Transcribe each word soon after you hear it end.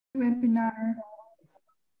Webinar,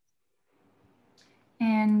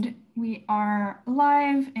 and we are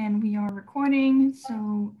live and we are recording,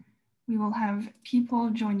 so we will have people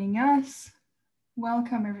joining us.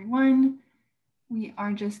 Welcome everyone. We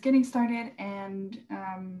are just getting started and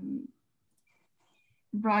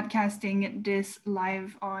broadcasting this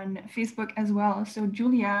live on Facebook as well. So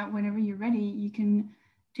Julia, whenever you're ready, you can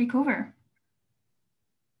take over.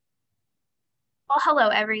 Well, hello,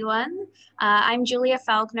 everyone. I'm Julia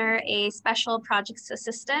Falkner, a Special Projects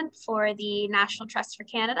Assistant for the National Trust for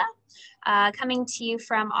Canada, coming to you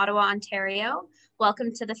from Ottawa, Ontario.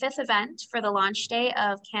 Welcome to the 5th event for the launch day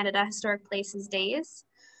of Canada Historic Places Days.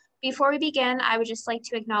 Before we begin, I would just like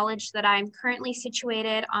to acknowledge that I'm currently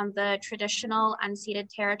situated on the traditional unceded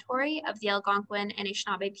territory of the Algonquin and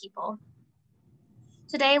Anishinaabe people.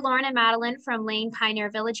 Today, Lauren and Madeline from Lane Pioneer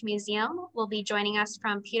Village Museum will be joining us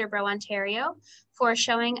from Peterborough, Ontario for a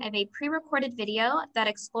showing of a pre-recorded video that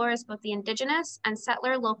explores both the Indigenous and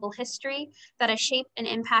settler local history that has shaped and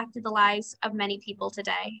impacted the lives of many people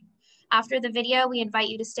today. After the video, we invite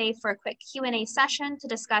you to stay for a quick Q&A session to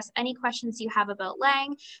discuss any questions you have about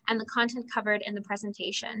Lang and the content covered in the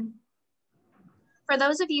presentation. For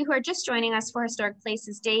those of you who are just joining us for Historic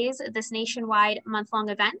Places Days, this nationwide month-long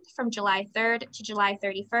event from July 3rd to July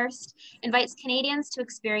 31st invites Canadians to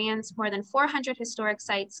experience more than 400 historic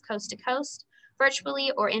sites coast to coast, virtually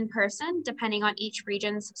or in person, depending on each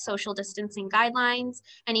region's social distancing guidelines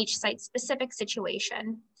and each site's specific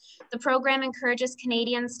situation. The program encourages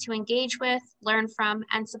Canadians to engage with, learn from,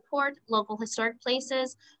 and support local historic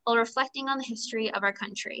places while reflecting on the history of our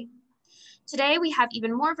country. Today, we have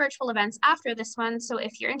even more virtual events after this one, so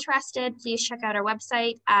if you're interested, please check out our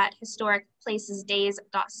website at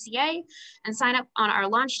historicplacesdays.ca and sign up on our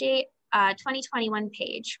launch date 2021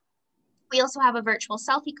 page. We also have a virtual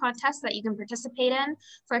selfie contest that you can participate in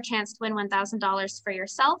for a chance to win $1,000 for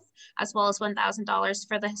yourself, as well as $1,000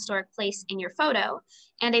 for the historic place in your photo,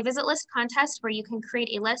 and a visit list contest where you can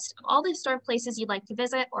create a list of all the historic places you'd like to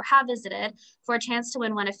visit or have visited for a chance to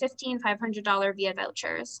win one of 15 $500 via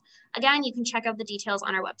vouchers. Again, you can check out the details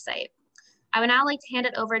on our website. I would now like to hand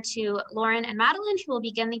it over to Lauren and Madeline, who will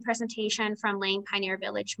begin the presentation from Lane Pioneer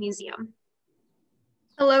Village Museum.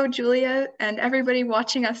 Hello, Julia, and everybody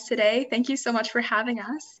watching us today. Thank you so much for having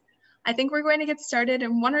us. I think we're going to get started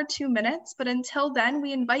in 1 or 2 minutes, but until then,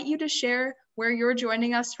 we invite you to share where you're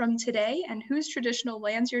joining us from today and whose traditional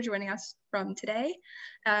lands you're joining us from today.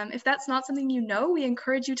 If that's not something you know, we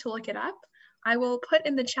encourage you to look it up. I will put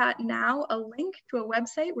in the chat now a link to a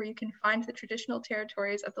website where you can find the traditional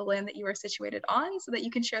territories of the land that you are situated on so that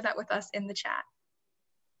you can share that with us in the chat.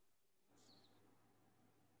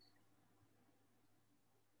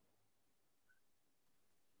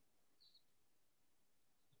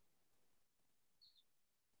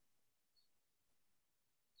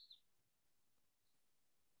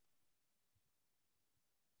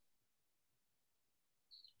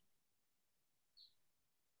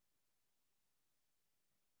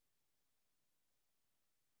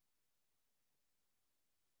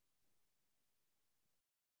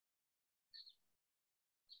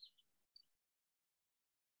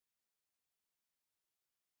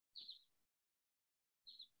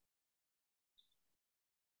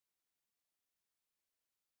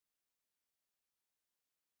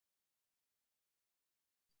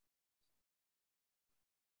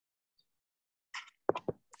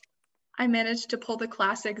 I managed to pull the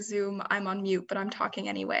classic Zoom, I'm on mute, but I'm talking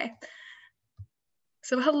anyway.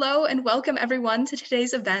 So hello and welcome everyone to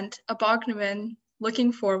today's event, Aabamnigaan,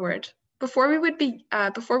 Looking Forward. Before we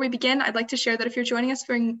begin, I'd like to share that if you're joining us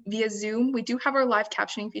via Zoom, we do have our live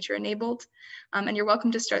captioning feature enabled, and you're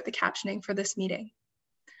welcome to start the captioning for this meeting.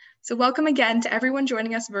 So welcome again to everyone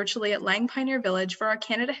joining us virtually at Lang Pioneer Village for our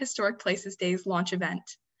Canada Historic Places Days launch event.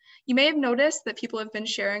 You may have noticed that people have been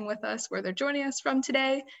sharing with us where they're joining us from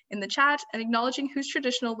today in the chat and acknowledging whose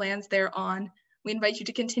traditional lands they're on. We invite you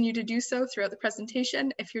to continue to do so throughout the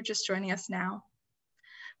presentation if you're just joining us now.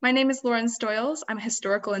 My name is Lauren Stoyles. I'm a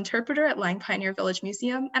historical interpreter at Lang Pioneer Village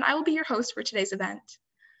Museum, and I will be your host for today's event.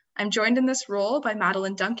 I'm joined in this role by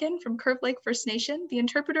Madeline Duncan from Curve Lake First Nation, the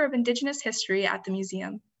interpreter of Indigenous history at the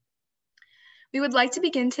museum. We would like to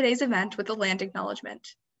begin today's event with a land acknowledgement.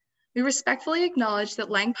 We respectfully acknowledge that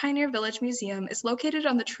Lang Pioneer Village Museum is located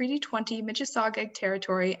on the Treaty 20 Mississauga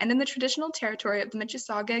territory and in the traditional territory of the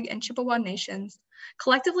Mississauga and Chippewa Nations,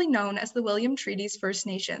 collectively known as the William Treaties First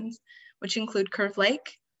Nations, which include Curve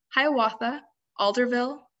Lake, Hiawatha,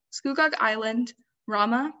 Alderville, Scugog Island,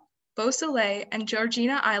 Rama, Beau Soleil, and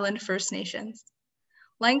Georgina Island First Nations.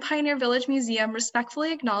 Lang Pioneer Village Museum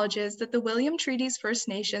respectfully acknowledges that the William Treaty's First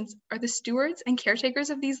Nations are the stewards and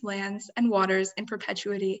caretakers of these lands and waters in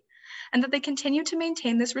perpetuity, and that they continue to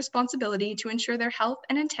maintain this responsibility to ensure their health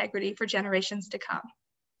and integrity for generations to come.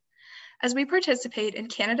 As we participate in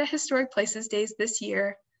Canada Historic Places Days this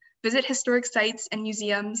year, visit historic sites and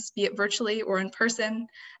museums, be it virtually or in person,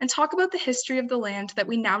 and talk about the history of the land that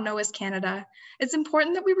we now know as Canada, it's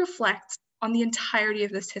important that we reflect on the entirety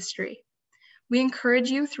of this history. We encourage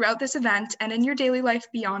you throughout this event and in your daily life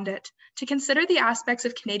beyond it to consider the aspects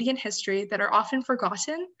of Canadian history that are often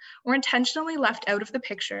forgotten or intentionally left out of the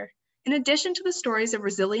picture, in addition to the stories of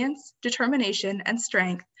resilience, determination, and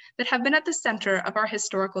strength that have been at the center of our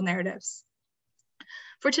historical narratives.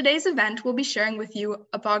 For today's event, we'll be sharing with you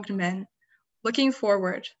Aabamnigaan, Looking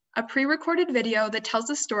Forward, a pre-recorded video that tells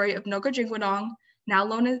the story of Nogojiwanong, now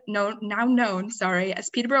known as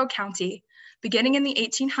Peterborough County, beginning in the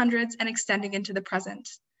 1800s and extending into the present.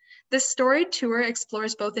 This storied tour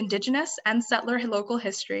explores both Indigenous and settler local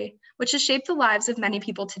history, which has shaped the lives of many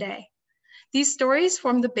people today. These stories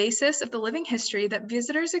form the basis of the living history that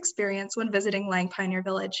visitors experience when visiting Lang Pioneer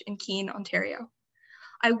Village in Keene, Ontario.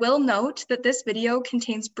 I will note that this video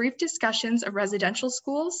contains brief discussions of residential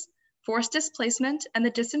schools, forced displacement, and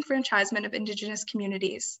the disenfranchisement of Indigenous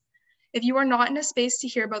communities. If you are not in a space to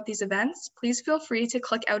hear about these events, please feel free to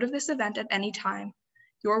click out of this event at any time.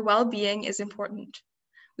 Your well-being is important.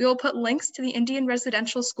 We will put links to the Indian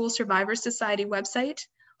Residential School Survivors Society website,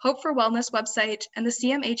 Hope for Wellness website, and the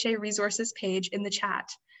CMHA resources page in the chat.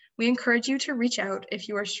 We encourage you to reach out if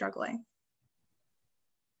you are struggling.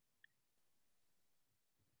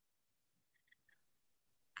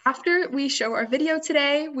 After we show our video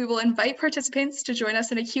today, we will invite participants to join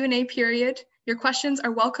us in a Q&A period. Your questions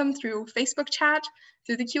are welcome through Facebook chat,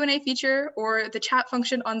 through the Q&A feature, or the chat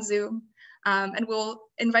function on Zoom. And we'll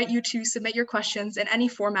invite you to submit your questions in any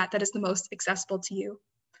format that is the most accessible to you.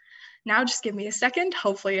 Now, just give me a second.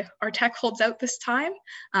 Hopefully our tech holds out this time,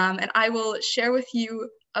 and I will share with you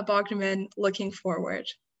Aabamnigaan, Looking Forward.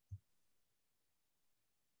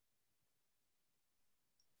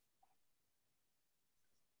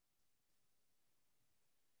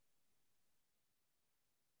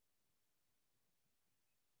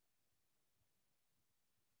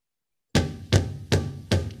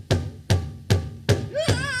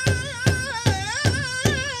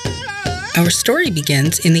 Our story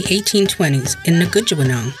begins in the 1820s in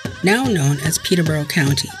Nogojiwanong, now known as Peterborough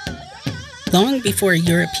County. Long before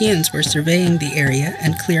Europeans were surveying the area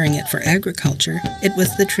and clearing it for agriculture, it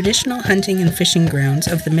was the traditional hunting and fishing grounds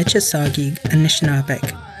of the Mississauga and Anishinaabe.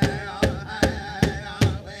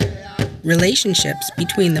 Relationships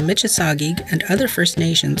between the Mississauga and other First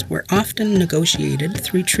Nations were often negotiated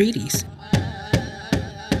through treaties.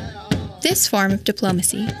 This form of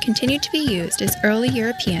diplomacy continued to be used as early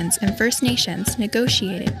Europeans and First Nations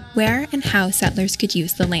negotiated where and how settlers could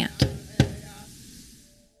use the land.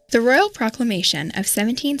 The Royal Proclamation of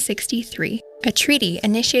 1763, a treaty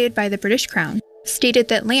initiated by the British Crown, stated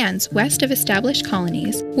that lands west of established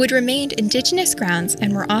colonies would remain Indigenous grounds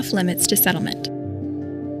and were off-limits to settlement.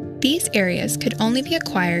 These areas could only be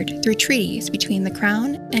acquired through treaties between the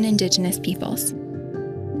Crown and Indigenous peoples.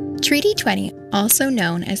 Treaty 20, also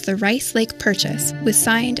known as the Rice Lake Purchase, was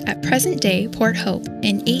signed at present-day Port Hope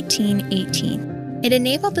in 1818. It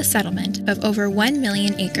enabled the settlement of over 1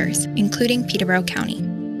 million acres, including Peterborough County.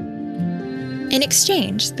 In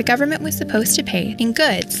exchange, the government was supposed to pay in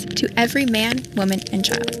goods to every man, woman, and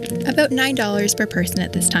child, about $9 per person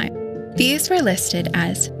at this time. These were listed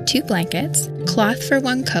as 2 blankets, cloth for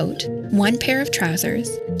 1 coat, 1 pair of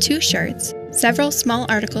trousers, 2 shirts, several small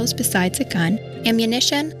articles besides a gun,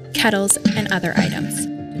 ammunition, kettles, and other items.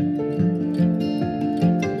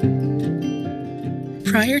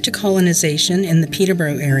 Prior to colonization in the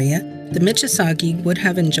Peterborough area, the Mississauga would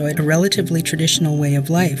have enjoyed a relatively traditional way of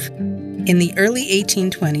life. In the early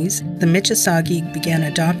 1820s, the Mississauga began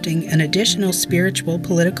adopting an additional spiritual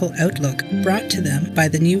political outlook brought to them by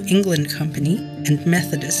the New England Company and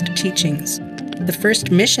Methodist teachings. The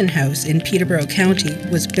first mission house in Peterborough County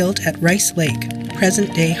was built at Rice Lake,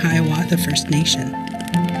 present-day Hiawatha First Nation.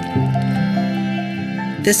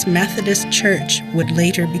 This Methodist church would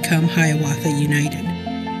later become Hiawatha United.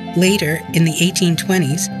 Later, in the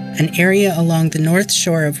 1820s, an area along the north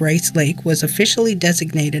shore of Rice Lake was officially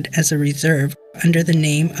designated as a reserve under the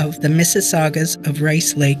name of the Mississaugas of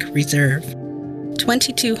Rice Lake Reserve.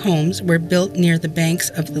 22 homes were built near the banks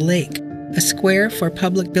of the lake. A square for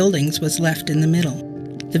public buildings was left in the middle.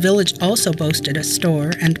 The village also boasted a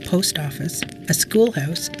store and post office, a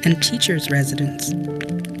schoolhouse, and teachers' residence.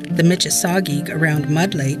 the Michisaugig around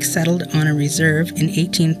Mud Lake settled on a reserve in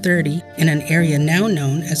 1830 in an area now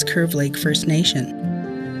known as Curve Lake First Nation.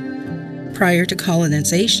 Prior to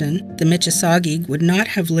colonization, the Michisaugig would not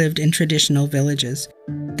have lived in traditional villages.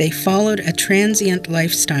 They followed a transient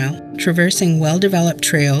lifestyle, traversing well-developed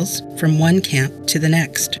trails from one camp to the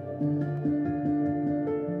next.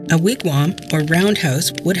 A wigwam, or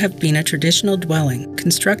roundhouse, would have been a traditional dwelling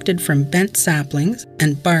constructed from bent saplings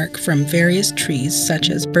and bark from various trees such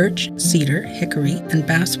as birch, cedar, hickory, and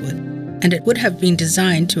basswood, and it would have been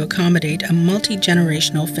designed to accommodate a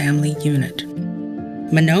multi-generational family unit.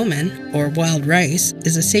 Manoman, or wild rice,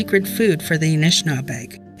 is a sacred food for the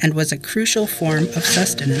Anishinaabe and was a crucial form of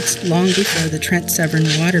sustenance long before the Trent Severn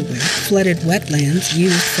waterway flooded wetlands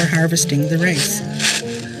used for harvesting the rice.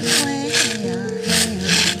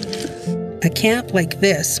 A camp like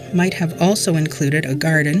this might have also included a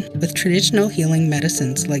garden with traditional healing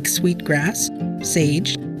medicines like sweetgrass,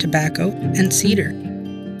 sage, tobacco, and cedar.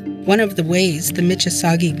 One of the ways the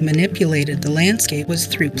Michisaugig manipulated the landscape was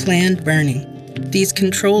through planned burning. These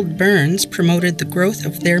controlled burns promoted the growth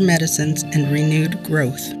of their medicines and renewed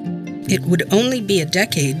growth. It would only be a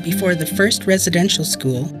decade before the first residential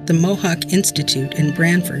school, the Mohawk Institute in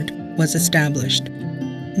Brantford, was established.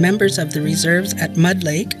 Members of the reserves at Mud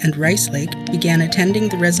Lake and Rice Lake began attending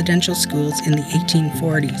the residential schools in the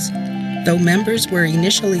 1840s. Though members were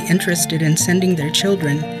initially interested in sending their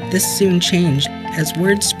children, this soon changed as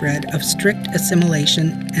word spread of strict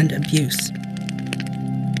assimilation and abuse.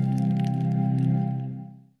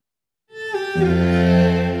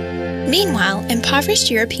 Meanwhile,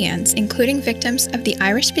 impoverished Europeans, including victims of the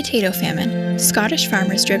Irish potato famine, Scottish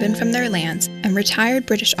farmers driven from their lands, and retired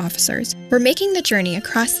British officers, were making the journey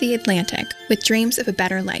across the Atlantic with dreams of a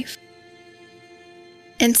better life.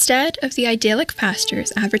 Instead of the idyllic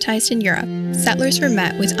pastures advertised in Europe, settlers were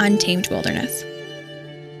met with untamed wilderness.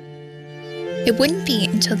 It wouldn't be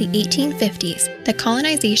until the 1850s that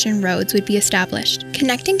colonization roads would be established,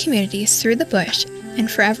 connecting communities through the bush and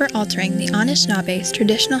forever altering the Anishinaabes'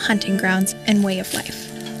 traditional hunting grounds and way of life.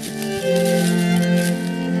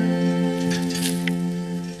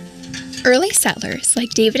 Early settlers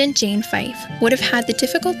like David and Jane Fife would have had the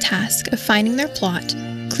difficult task of finding their plot,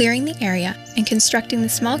 clearing the area, and constructing the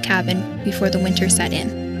small cabin before the winter set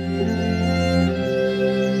in.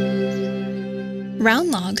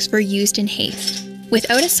 Round logs were used in haste.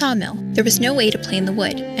 Without a sawmill, there was no way to plane the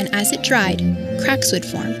wood, and as it dried, cracks would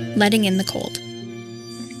form, letting in the cold.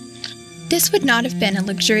 This would not have been a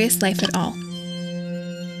luxurious life at all.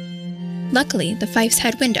 Luckily, the Fifes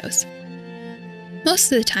had windows.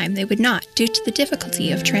 Most of the time they would not, due to the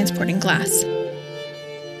difficulty of transporting glass.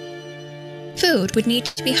 Food would need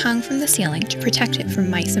to be hung from the ceiling to protect it from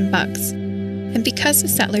mice and bugs. And because the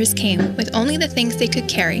settlers came with only the things they could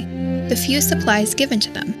carry, the few supplies given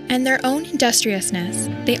to them, and their own industriousness,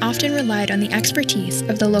 they often relied on the expertise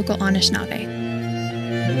of the local Anishinaabe.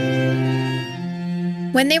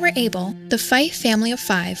 When they were able, the Fife family of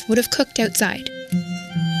 5 would have cooked outside.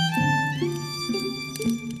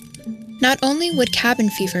 Not only would cabin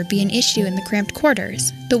fever be an issue in the cramped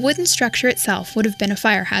quarters, the wooden structure itself would have been a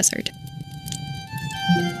fire hazard.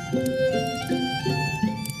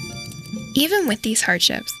 Even with these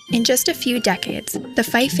hardships, in just a few decades, the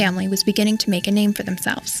Fife family was beginning to make a name for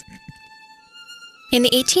themselves. In the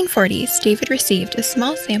 1840s, David received a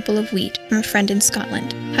small sample of wheat from a friend in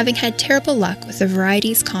Scotland, having had terrible luck with the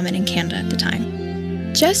varieties common in Canada at the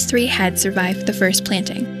time. Just 3 heads survived the first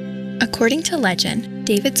planting. According to legend,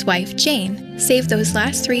 David's wife, Jane, saved those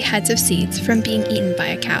last 3 heads of seeds from being eaten by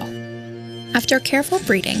a cow. After careful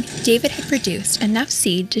breeding, David had produced enough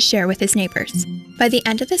seed to share with his neighbors. By the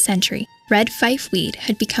end of the century, red Fife wheat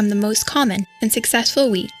had become the most common and successful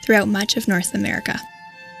wheat throughout much of North America.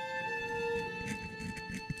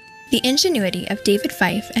 The ingenuity of David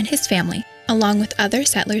Fife and his family, along with other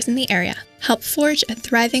settlers in the area, helped forge a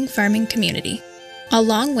thriving farming community, a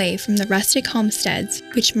long way from the rustic homesteads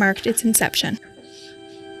which marked its inception.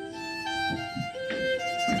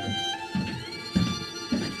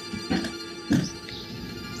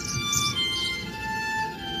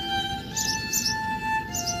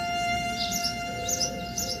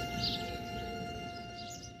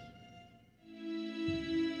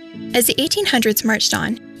 As the 1800s marched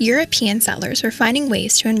on, European settlers were finding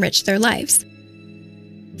ways to enrich their lives.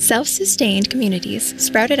 Self-sustained communities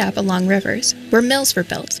sprouted up along rivers where mills were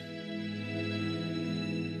built.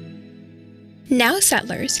 Now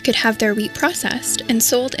settlers could have their wheat processed and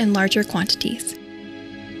sold in larger quantities.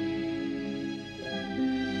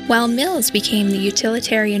 While mills became the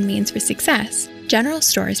utilitarian means for success, general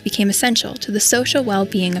stores became essential to the social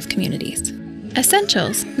well-being of communities.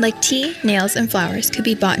 Essentials like tea, nails, and flowers could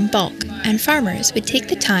be bought in bulk, and farmers would take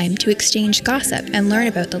the time to exchange gossip and learn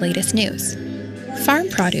about the latest news. Farm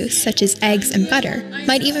produce, such as eggs and butter,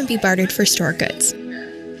 might even be bartered for store goods.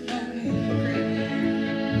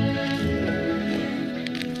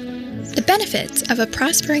 The benefits of a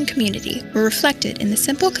prospering community were reflected in the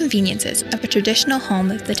simple conveniences of a traditional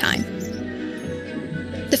home of the time.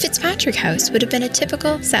 The Fitzpatrick house would have been a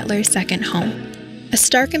typical settler's second home, a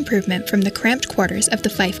stark improvement from the cramped quarters of the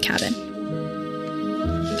Fife cabin.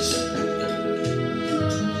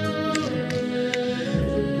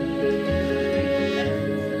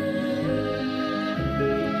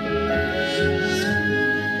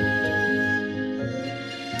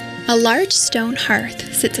 A large stone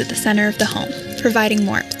hearth sits at the center of the home, providing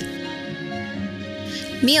warmth.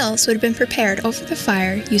 Meals would have been prepared over the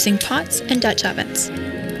fire using pots and Dutch ovens.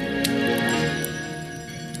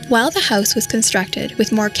 While the house was constructed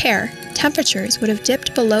with more care, temperatures would have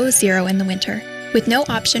dipped below zero in the winter, with no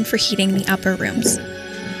option for heating the upper rooms.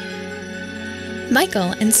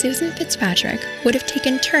 Michael and Susan Fitzpatrick would have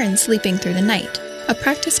taken turns sleeping through the night, a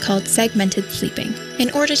practice called segmented sleeping,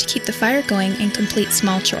 in order to keep the fire going and complete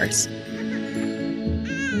small chores.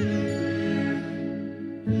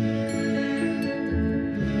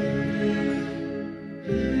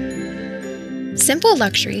 Simple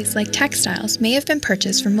luxuries like textiles may have been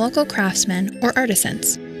purchased from local craftsmen or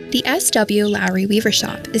artisans. The S.W. Lowry Weaver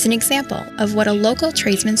Shop is an example of what a local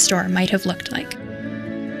tradesman's store might have looked like.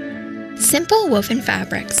 Simple woven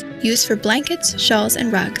fabrics used for blankets, shawls,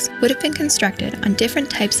 and rugs would have been constructed on different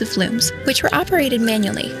types of looms, which were operated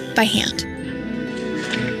manually by hand.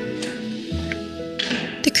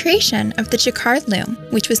 The creation of the jacquard loom,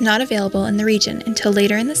 which was not available in the region until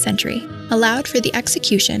later in the century, allowed for the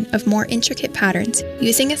execution of more intricate patterns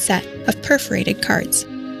using a set of perforated cards.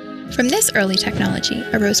 From this early technology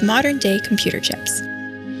arose modern-day computer chips.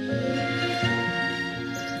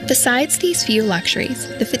 Besides these few luxuries,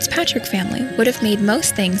 the Fitzpatrick family would have made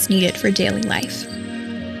most things needed for daily life.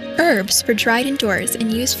 Herbs were dried indoors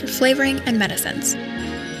and used for flavoring and medicines.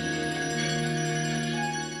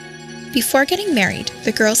 Before getting married,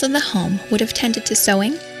 the girls in the home would have tended to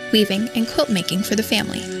sewing, weaving, and quilt making for the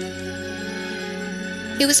family.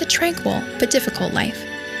 It was a tranquil but difficult life.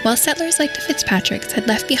 While settlers like the Fitzpatricks had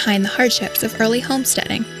left behind the hardships of early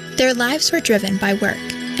homesteading, their lives were driven by work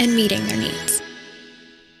and meeting their needs.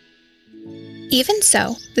 Even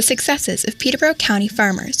so, the successes of Peterborough County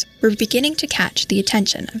farmers were beginning to catch the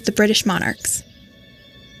attention of the British monarchs.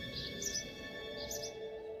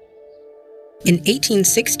 In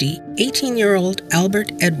 1860, 18-year-old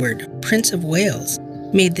Albert Edward, Prince of Wales,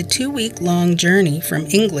 made the 2-week-long journey from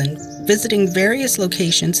England, visiting various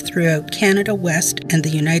locations throughout Canada West and the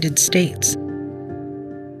United States.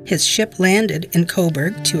 His ship landed in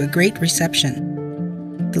Coburg to a great reception.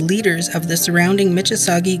 The leaders of the surrounding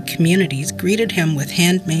Mississauga communities greeted him with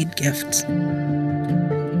handmade gifts.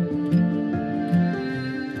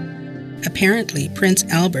 Apparently, Prince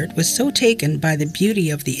Albert was so taken by the beauty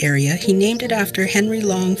of the area, he named it after Henry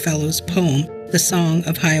Longfellow's poem, The Song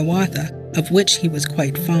of Hiawatha, of which he was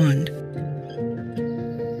quite fond.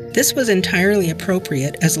 This was entirely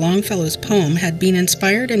appropriate, as Longfellow's poem had been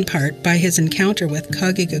inspired in part by his encounter with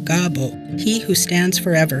Kagigagabo, he who stands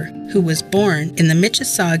forever, who was born in the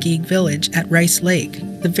Mississauga village at Rice Lake,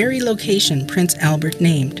 the very location Prince Albert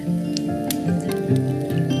named.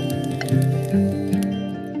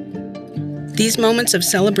 These moments of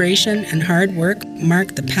celebration and hard work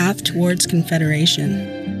marked the path towards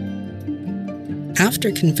Confederation.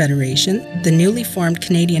 After Confederation, the newly formed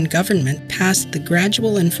Canadian government passed the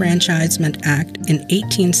Gradual Enfranchisement Act in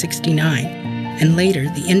 1869, and later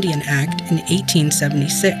the Indian Act in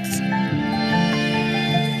 1876.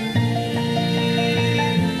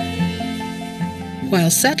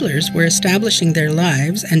 While settlers were establishing their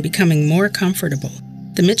lives and becoming more comfortable,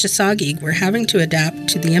 the Mississauga were having to adapt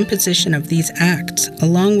to the imposition of these acts,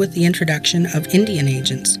 along with the introduction of Indian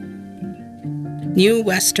agents. New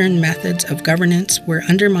Western methods of governance were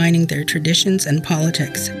undermining their traditions and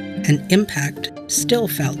politics, an impact still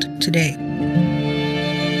felt today.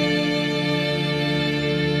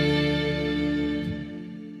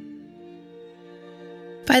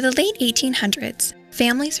 By the late 1800s,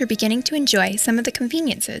 families were beginning to enjoy some of the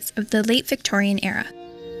conveniences of the late Victorian era.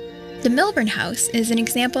 The Milburn House is an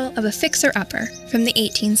example of a fixer-upper from the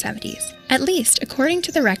 1870s, at least according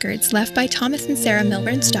to the records left by Thomas and Sarah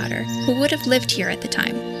Milburn's daughter, who would have lived here at the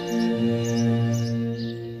time.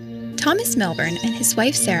 Thomas Milburn and his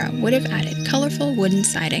wife Sarah would have added colorful wooden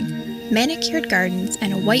siding, manicured gardens,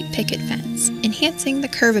 and a white picket fence, enhancing the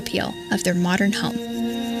curve appeal of their modern home.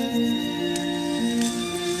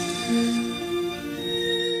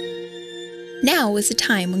 Now was a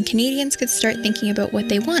time when Canadians could start thinking about what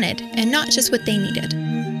they wanted and not just what they needed.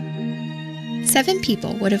 7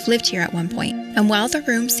 people would have lived here at one point, and while the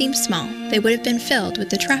room seemed small, they would have been filled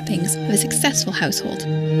with the trappings of a successful household.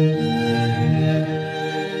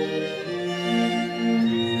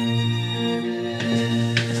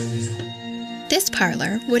 This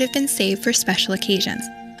parlor would have been saved for special occasions,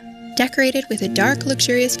 decorated with a dark,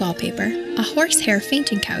 luxurious wallpaper, a horsehair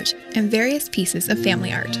fainting couch, and various pieces of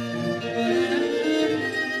family art.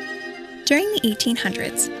 During the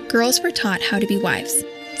 1800s, girls were taught how to be wives.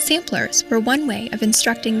 Samplers were one way of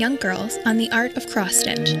instructing young girls on the art of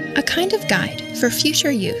cross-stitch, a kind of guide for future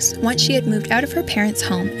use once she had moved out of her parents'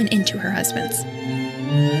 home and into her husband's.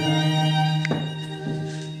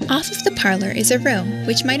 Off of the parlor is a room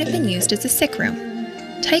which might have been used as a sick room.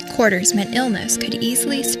 Tight quarters meant illness could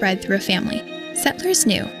easily spread through a family. Settlers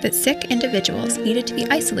knew that sick individuals needed to be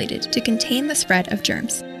isolated to contain the spread of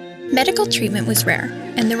germs. Medical treatment was rare,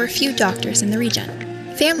 and there were few doctors in the region.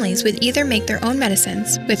 Families would either make their own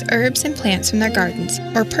medicines with herbs and plants from their gardens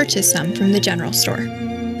or purchase some from the general store.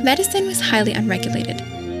 Medicine was highly unregulated.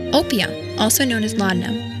 Opium, also known as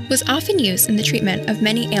laudanum, was often used in the treatment of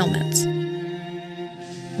many ailments.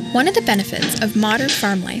 One of the benefits of modern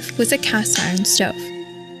farm life was a cast iron stove.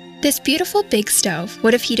 This beautiful big stove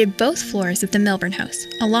would have heated both floors of the Milburn house,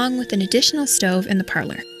 along with an additional stove in the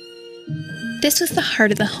parlor. This was the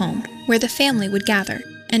heart of the home, where the family would gather,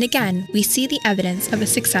 and again, we see the evidence of a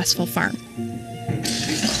successful farm.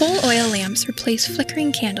 Coal oil lamps replaced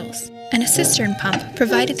flickering candles, and a cistern pump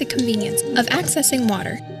provided the convenience of accessing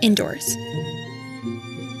water indoors.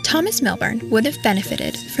 Thomas Milburn would have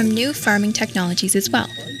benefited from new farming technologies as well.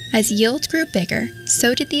 As yields grew bigger,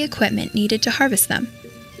 so did the equipment needed to harvest them.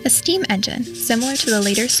 A steam engine, similar to the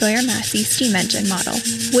later Sawyer-Massey steam engine model,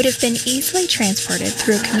 would have been easily transported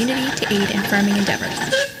through a community to aid in farming endeavors.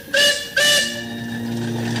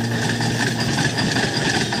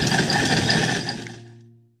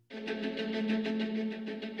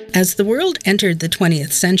 As the world entered the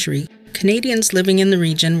 20th century, Canadians living in the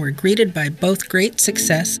region were greeted by both great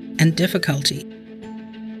success and difficulty.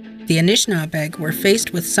 The Anishinaabe were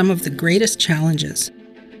faced with some of the greatest challenges.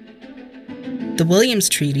 The Williams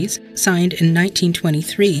Treaties, signed in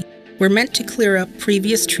 1923, were meant to clear up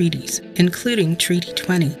previous treaties, including Treaty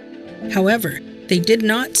 20. However, they did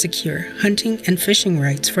not secure hunting and fishing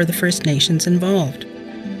rights for the First Nations involved.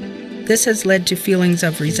 This has led to feelings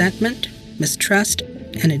of resentment, mistrust,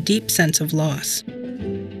 and a deep sense of loss.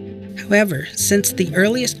 However, since the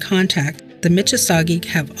earliest contact, the Michisaukee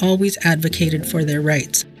have always advocated for their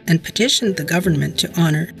rights and petitioned the government to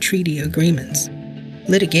honor treaty agreements.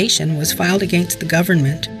 Litigation was filed against the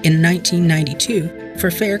government in 1992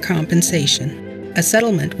 for fair compensation. A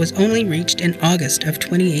settlement was only reached in August of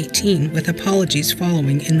 2018, with apologies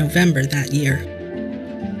following in November that year.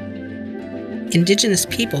 Indigenous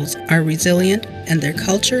peoples are resilient, and their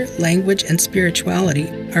culture, language, and spirituality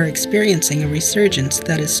are experiencing a resurgence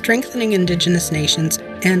that is strengthening Indigenous nations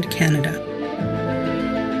and Canada.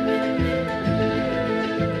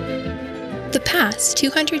 The past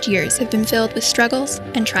 200 years have been filled with struggles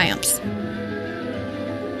and triumphs.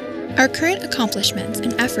 Our current accomplishments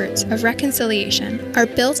and efforts of reconciliation are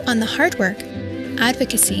built on the hard work,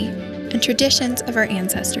 advocacy, and traditions of our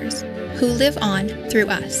ancestors, who live on through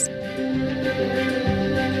us.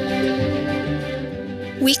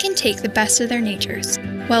 We can take the best of their natures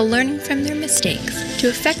while learning from their mistakes to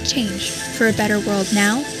effect change for a better world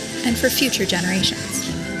now and for future generations.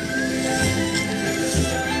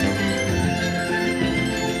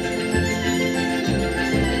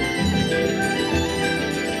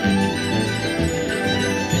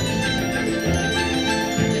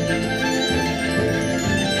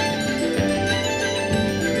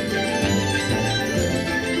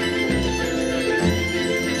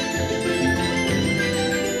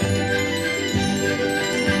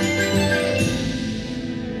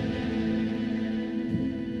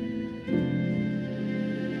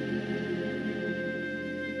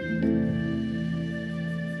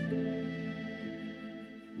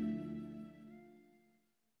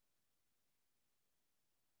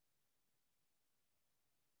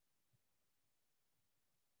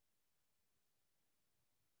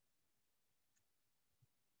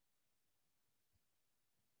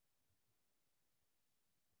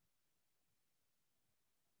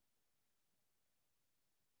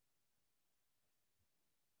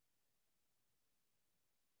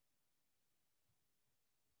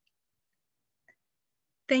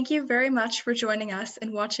 Thank you very much for joining us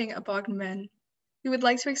and watching Aabamnigaan. We would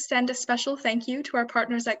like to extend a special thank you to our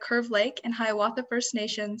partners at Curve Lake and Hiawatha First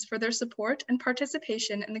Nations for their support and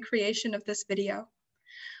participation in the creation of this video.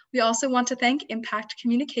 We also want to thank Impact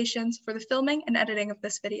Communications for the filming and editing of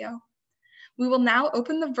this video. We will now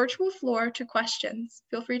open the virtual floor to questions.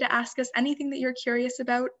 Feel free to ask us anything that you're curious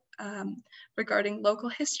about regarding local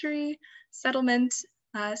history, settlement,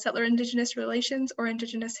 settler Indigenous relations, or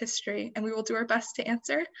Indigenous history, and we will do our best to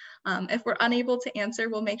answer. If we're unable to answer,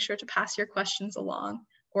 we'll make sure to pass your questions along,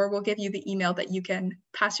 or we'll give you the email that you can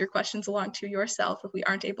pass your questions along to yourself if we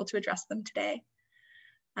aren't able to address them today.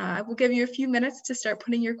 We'll give you a few minutes to start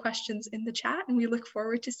putting your questions in the chat, and we look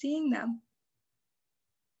forward to seeing them.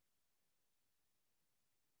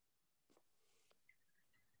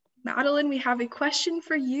 Madeline, we have a question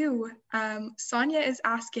for you. Sonia is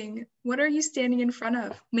asking, what are you standing in front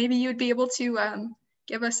of? Maybe you'd be able to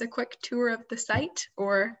give us a quick tour of the site,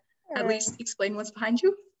 or at least explain what's behind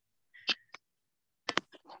you.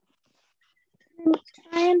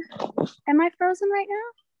 Am I frozen right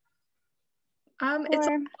now? It's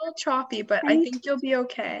a little choppy, but I think you'll be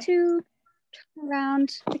okay. To turn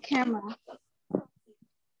around the camera.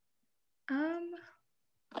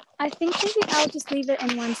 I think maybe I'll just leave it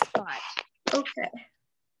in one spot. Okay.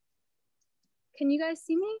 Can you guys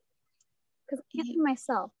see me? Because I can't see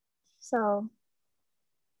myself, so.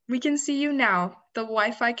 We can see you now. The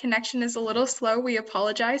Wi-Fi connection is a little slow. We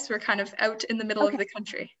apologize. We're kind of out in the middle of the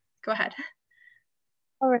country. Go ahead.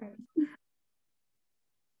 All right.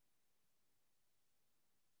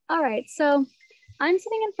 All right, so I'm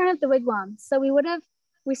sitting in front of the wigwam. So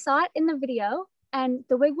we saw it in the video, and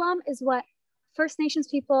the wigwam is what First Nations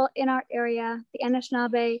people in our area, the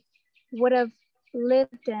Anishinaabe, would have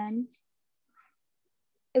lived in.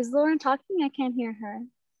 Is Lauren talking? I can't hear her.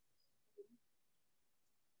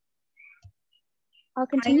 I'll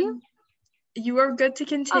continue. You are good to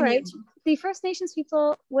continue. All right. The First Nations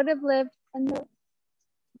people would have lived in the...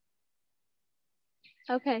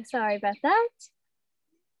 Okay, sorry about that.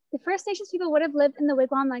 The First Nations people would have lived in the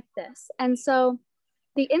wigwam like this. And so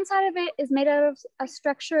the inside of it is made out of a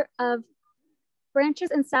structure of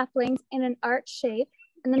branches and saplings in an arch shape.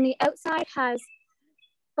 And then the outside has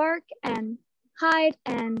bark and hide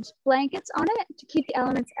and blankets on it to keep the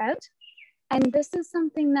elements out. And this is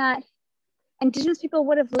something that Indigenous people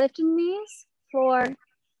would have lived in these for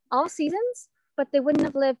all seasons, but they wouldn't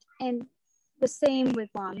have lived in the same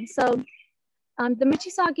wigwam. So the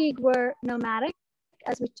Michi-Saagiig were nomadic,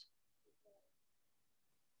 as we...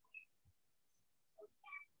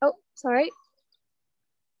 Oh, sorry.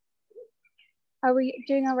 Are we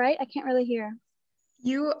doing all right? I can't really hear.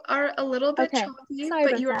 You are a little bit choppy, sorry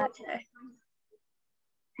but about you're that. okay.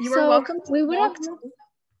 You are welcome to walk.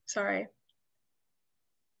 Sorry.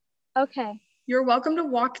 Okay. You're welcome to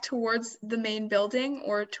walk towards the main building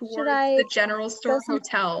or towards the general store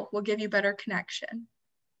hotel. We'll give you better connection.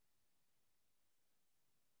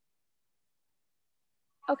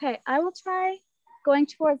 Okay, I will try going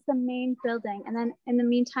towards the main building, and then in the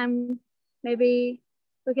meantime, maybe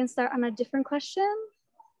we can start on a different question.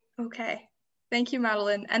 Okay, thank you,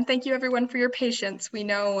 Madeline. And thank you everyone for your patience. We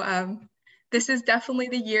know this is definitely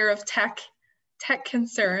the year of tech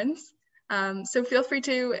concerns. So feel free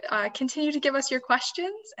to continue to give us your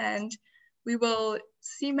questions, and we will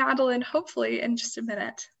see Madeline hopefully in just a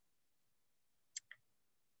minute.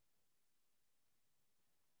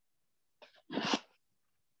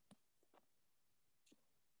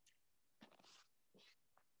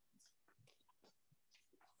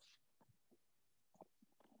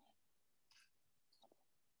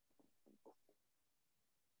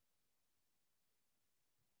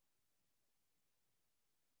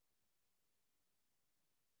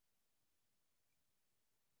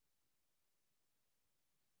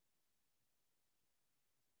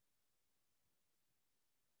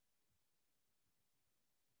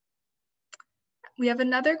 We have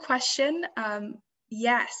another question.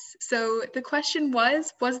 Yes, so the question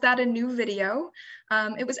was that a new video?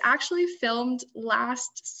 It was actually filmed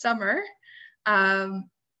last summer.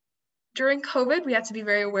 During COVID, we had to be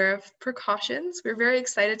very aware of precautions. We're very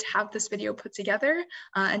excited to have this video put together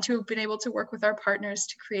and to have been able to work with our partners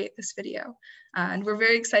to create this video. And we're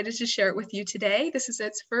very excited to share it with you today. This is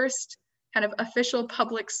its first kind of official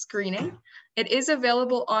public screening. It is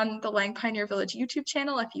available on the Lang Pioneer Village YouTube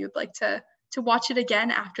channel if you'd like to watch it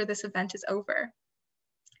again after this event is over.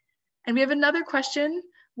 And we have another question.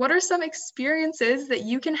 What are some experiences that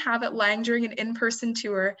you can have at Lang during an in-person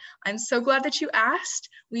tour? I'm so glad that you asked.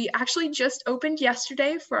 We actually just opened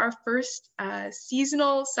yesterday for our first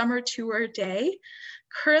seasonal summer tour day.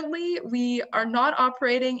 Currently, we are not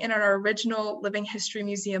operating in our original Living History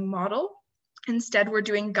Museum model. Instead, we're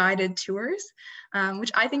doing guided tours,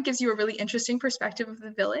 which I think gives you a really interesting perspective of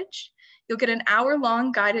the village. You'll get an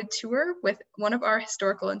hour-long guided tour with one of our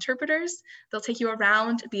historical interpreters. They'll take you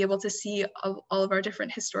around, be able to see all of our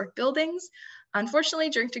different historic buildings. Unfortunately,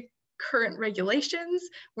 during current regulations,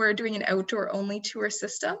 we're doing an outdoor only tour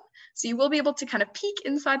system. So you will be able to kind of peek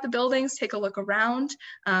inside the buildings, take a look around,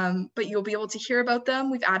 but you'll be able to hear about them.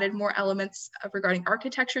 We've added more elements regarding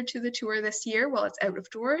architecture to the tour this year while it's out of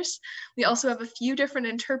doors. We also have a few different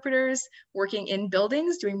interpreters working in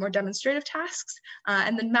buildings, doing more demonstrative tasks.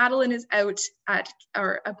 And then Madeline is out at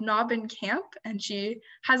our Aabamnigaan camp, and she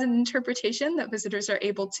has an interpretation that visitors are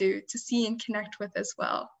able to see and connect with as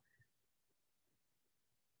well.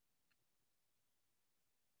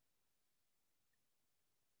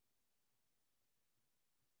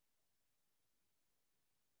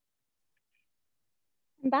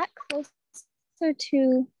 Back closer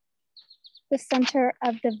to the center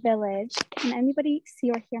of the village. Can anybody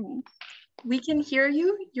see or hear me? We can hear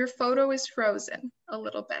you. Your photo is frozen a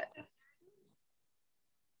little bit.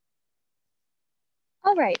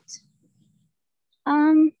 All right.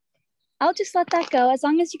 I'll just let that go. As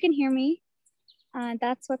long as you can hear me,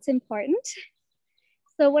 that's what's important.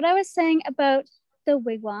 So what I was saying about the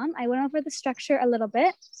wigwam, I went over the structure a little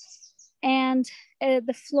bit, and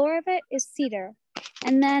the floor of it is cedar.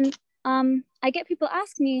 And then I get people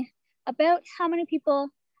ask me about how many people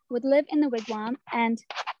would live in the wigwam, and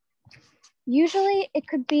usually it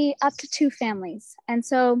could be up to 2 families. And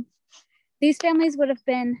so these families would have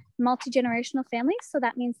been multi-generational families. So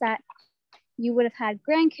that means that you would have had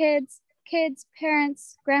grandkids, kids,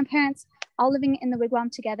 parents, grandparents, all living in the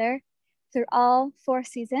wigwam together through all 4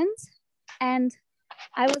 seasons. And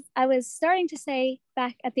I was starting to say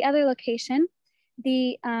back at the other location,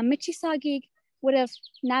 the Michi-Saagiig would have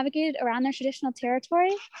navigated around their traditional territory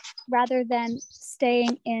rather than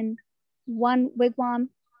staying in one wigwam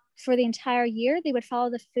for the entire year. They would follow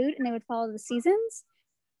the food and they would follow the seasons.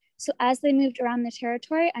 So as they moved around the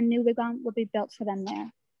territory, a new wigwam would be built for them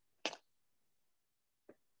there.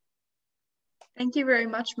 Thank you very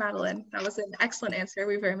much, Madeline. That was an excellent answer.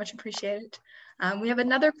 We very much appreciate it. We have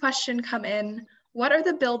another question come in. What are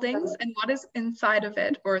the buildings and what is inside of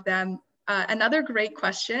it or them? Another great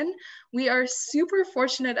question. We are super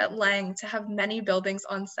fortunate at Lang to have many buildings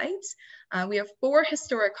on site. We have 4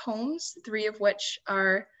 historic homes, 3 of which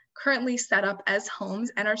are currently set up as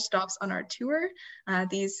homes and are stops on our tour.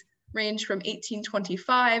 These range from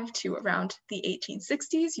 1825 to around the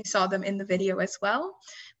 1860s. You saw them in the video as well.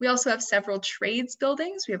 We also have several trades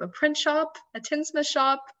buildings. We have a print shop, a tinsmith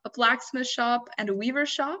shop, a blacksmith shop, and a weaver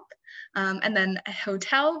shop. And then a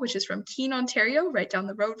hotel, which is from Keene, Ontario, right down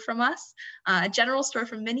the road from us, a general store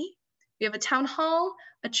from Minnie. We have a town hall,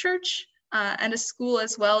 a church, and a school,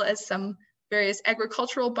 as well as some various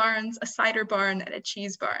agricultural barns, a cider barn, and a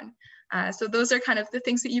cheese barn. So those are kind of the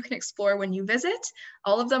things that you can explore when you visit.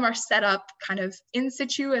 All of them are set up kind of in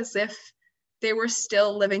situ as if they were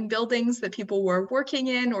still living buildings that people were working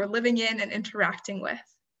in or living in and interacting with.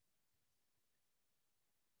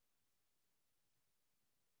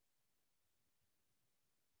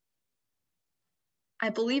 I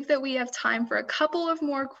believe that we have time for a couple of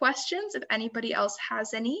more questions if anybody else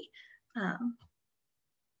has any.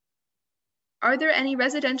 Are there any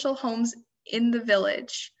residential homes in the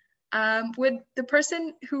village? Would the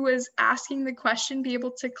person who was asking the question be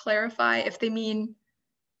able to clarify if they mean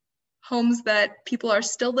homes that people are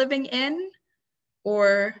still living in,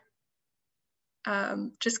 or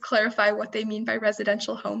just clarify what they mean by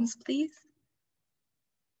residential homes, please?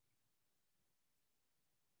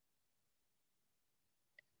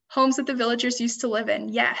 Homes that the villagers used to live in,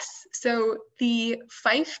 yes. So the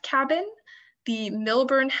Fife cabin, the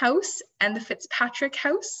Milburn house, and the Fitzpatrick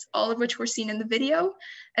house, all of which were seen in the video,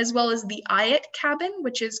 as well as the Ayet cabin,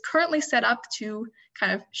 which is currently set up to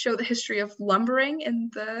kind of show the history of lumbering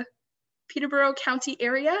in the Peterborough County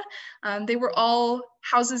area. They were all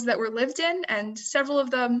houses that were lived in, and several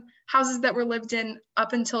of them houses that were lived in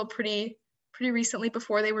up until pretty recently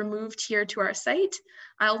before they were moved here to our site.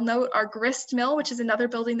 I'll note our grist mill, which is another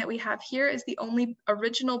building that we have here, is the only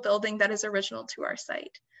original building that is original to our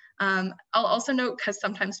site. I'll also note, because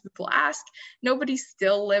sometimes people ask, nobody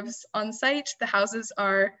still lives on site. The houses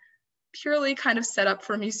are purely kind of set up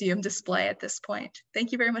for museum display at this point.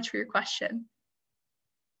 Thank you very much for your question.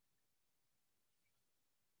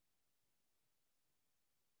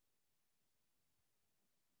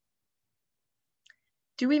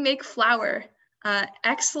 Do we make flour?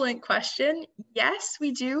 Excellent question. Yes,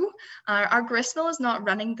 we do. Our grist mill is not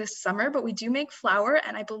running this summer, but we do make flour,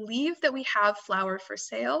 and I believe that we have flour for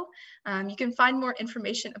sale. You can find more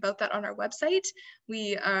information about that on our website.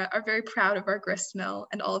 We are very proud of our grist mill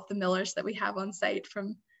and all of the millers that we have on site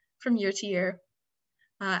from year to year.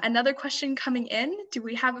 Another question coming in, do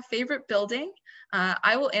we have a favorite building?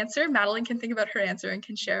 I will answer. Madeline can think about her answer and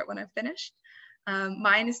can share it when I've finished.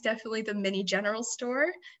 Mine is definitely the mini general store.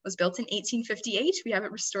 It was built in 1858. We have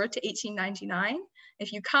it restored to 1899.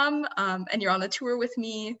 If you come and you're on a tour with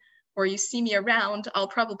me or you see me around, I'll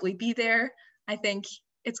probably be there. I think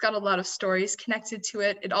it's got a lot of stories connected to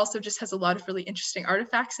it. It also just has a lot of really interesting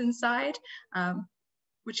artifacts inside,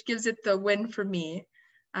 which gives it the win for me.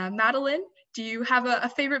 Madeline, do you have a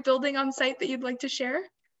favorite building on site that you'd like to share?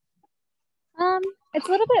 It's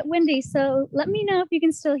a little bit windy, so let me know if you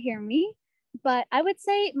can still hear me. But I would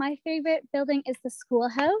say my favorite building is the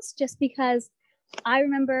schoolhouse, just because I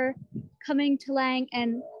remember coming to Lang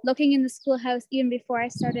and looking in the schoolhouse even before I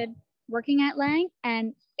started working at Lang,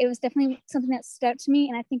 and it was definitely something that stood out to me,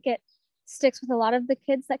 and I think it sticks with a lot of the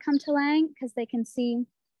kids that come to Lang, because they can see,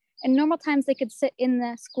 in normal times they could sit in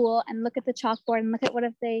the school and look at the chalkboard and look at what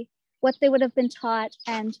they would have been taught,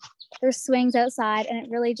 and there's swings outside, and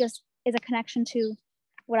it really just is a connection to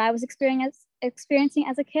what I was experiencing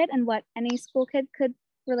as a kid and what any school kid could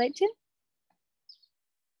relate to.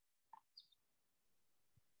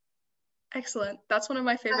 Excellent. That's one of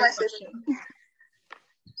my favorite questions.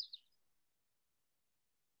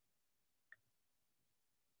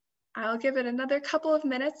 I'll give it another couple of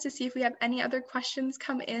minutes to see if we have any other questions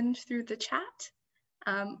come in through the chat.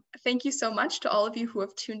 Thank you so much to all of you who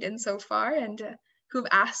have tuned in so far and who have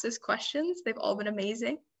asked us questions. They've all been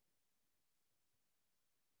amazing.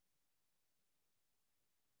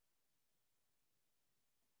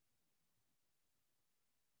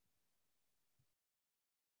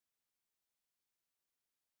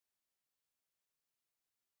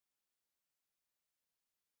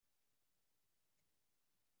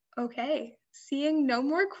 Okay, seeing no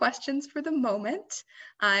more questions for the moment,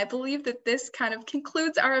 I believe that this kind of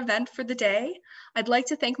concludes our event for the day. I'd like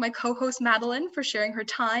to thank my co-host Madeline for sharing her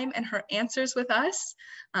time and her answers with us,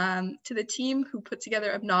 to the team who put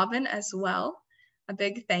together Aabamnigaan as well, a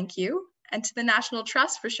big thank you, and to the National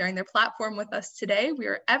Trust for sharing their platform with us today. We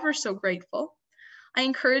are ever so grateful. I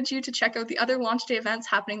encourage you to check out the other launch day events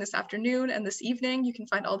happening this afternoon and this evening. You can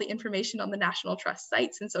find all the information on the National Trust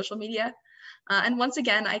sites and social media. And once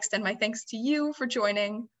again, I extend my thanks to you for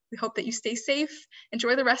joining. We hope that you stay safe,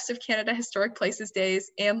 enjoy the rest of Canada Historic Places Days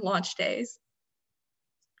and launch days.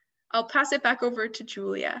 I'll pass it back over to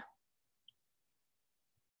Julia.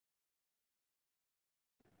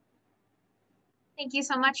 Thank you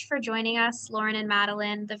so much for joining us, Lauren and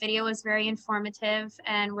Madeline. The video was very informative,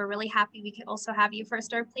 and we're really happy we could also have you for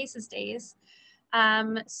Historic Places Days.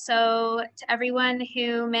 So to everyone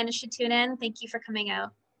who managed to tune in, thank you for coming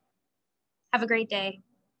out. Have a great day.